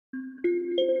Hi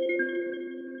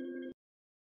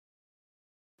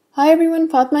everyone,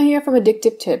 Fatma here from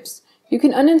Addictive Tips. You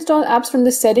can uninstall apps from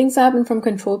the Settings app and from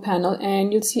Control Panel,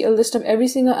 and you'll see a list of every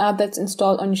single app that's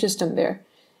installed on your system there.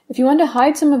 If you want to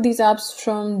hide some of these apps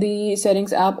from the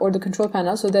Settings app or the Control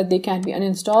Panel so that they can't be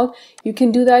uninstalled, you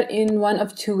can do that in one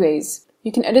of two ways.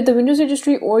 You can edit the Windows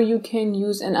registry, or you can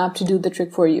use an app to do the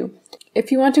trick for you. If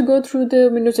you want to go through the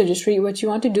Windows registry, what you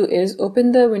want to do is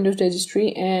open the Windows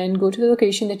registry and go to the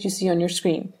location that you see on your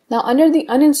screen. Now, under the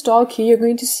uninstall key, you're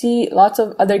going to see lots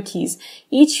of other keys.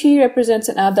 Each key represents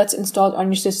an app that's installed on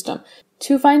your system.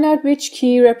 To find out which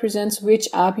key represents which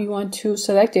app, you want to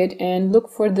select it and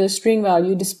look for the string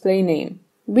value display name.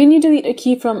 When you delete a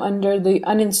key from under the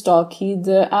uninstall key,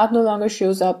 the app no longer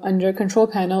shows up under Control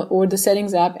Panel or the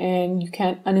Settings app, and you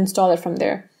can't uninstall it from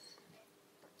there.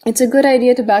 It's a good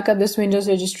idea to back up this Windows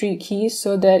registry key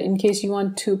so that in case you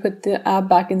want to put the app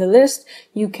back in the list,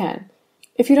 you can.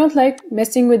 If you don't like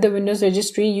messing with the Windows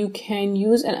registry, you can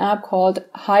use an app called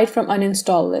Hide from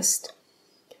Uninstall List.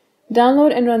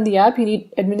 Download and run the app. You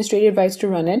need administrative rights to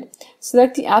run it.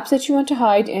 Select the apps that you want to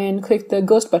hide and click the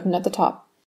Ghost button at the top.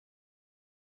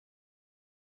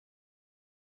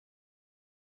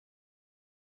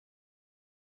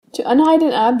 To unhide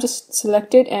an app, just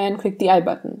select it and click the I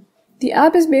button. The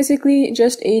app is basically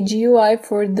just a GUI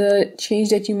for the change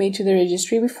that you made to the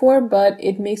registry before, but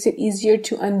it makes it easier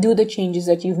to undo the changes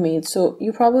that you've made. So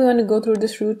you probably want to go through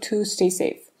this route to stay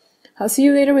safe. I'll see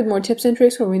you later with more tips and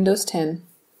tricks for Windows 10.